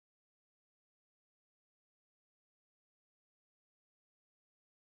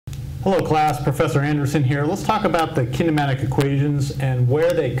Hello class, Professor Anderson here. Let's talk about the kinematic equations and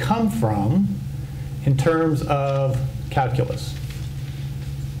where they come from in terms of calculus.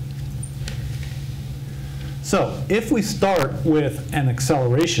 So if we start with an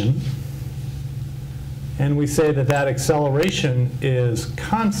acceleration and we say that that acceleration is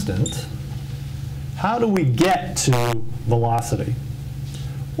constant, how do we get to velocity?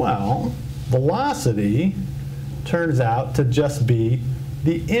 Well, velocity turns out to just be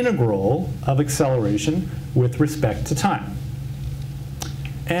the integral of acceleration with respect to time.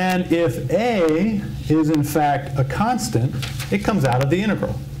 And if a is in fact a constant, it comes out of the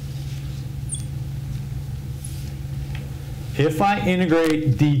integral. If I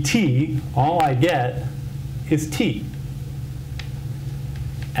integrate dt, all I get is t.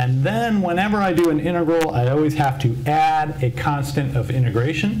 And then whenever I do an integral, I always have to add a constant of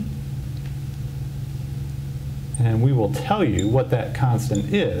integration. And we will tell you what that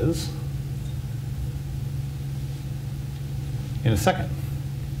constant is in a second.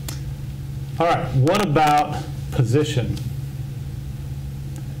 All right, what about position?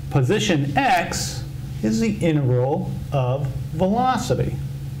 Position x is the integral of velocity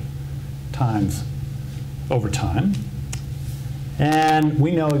times over time. And we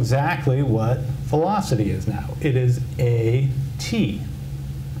know exactly what velocity is now. It is at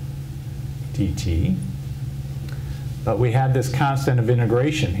dt. But we have this constant of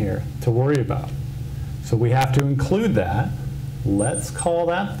integration here to worry about. So we have to include that. Let's call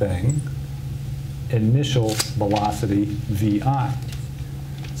that thing initial velocity vi.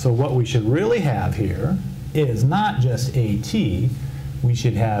 So what we should really have here is not just at, we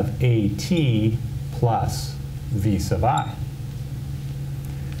should have at plus v sub I.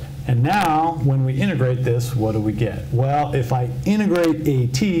 And now, when we integrate this, what do we get? Well, if I integrate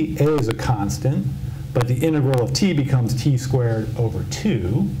at, a is a constant, but the integral of t becomes t squared over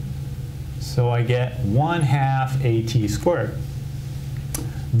 2. So I get 1/2 at squared.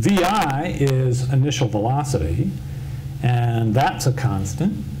 vi is initial velocity, and that's a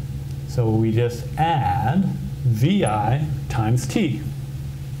constant. So we just add vi times t.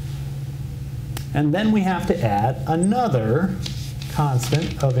 And then we have to add another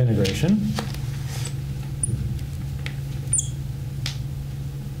constant of integration.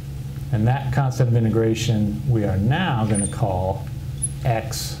 And that constant of integration we are now going to call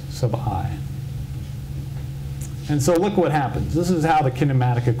x sub I. And so look what happens. This is how the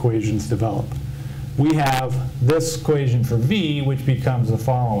kinematic equations develop. We have this equation for v, which becomes the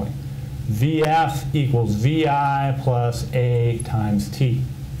following. Vf equals vi plus a times t.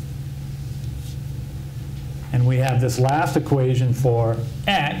 And we have this last equation for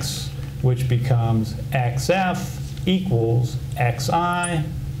x, which becomes xf equals xi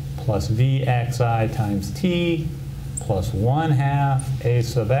plus vxi times t plus 1/2 a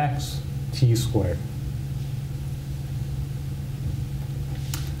sub x t squared.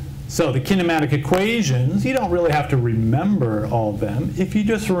 So the kinematic equations, you don't really have to remember all of them if you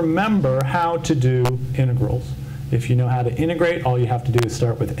just remember how to do integrals. If you know how to integrate, all you have to do is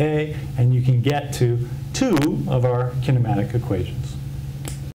start with a, and you can get to 2 of our kinematic equations.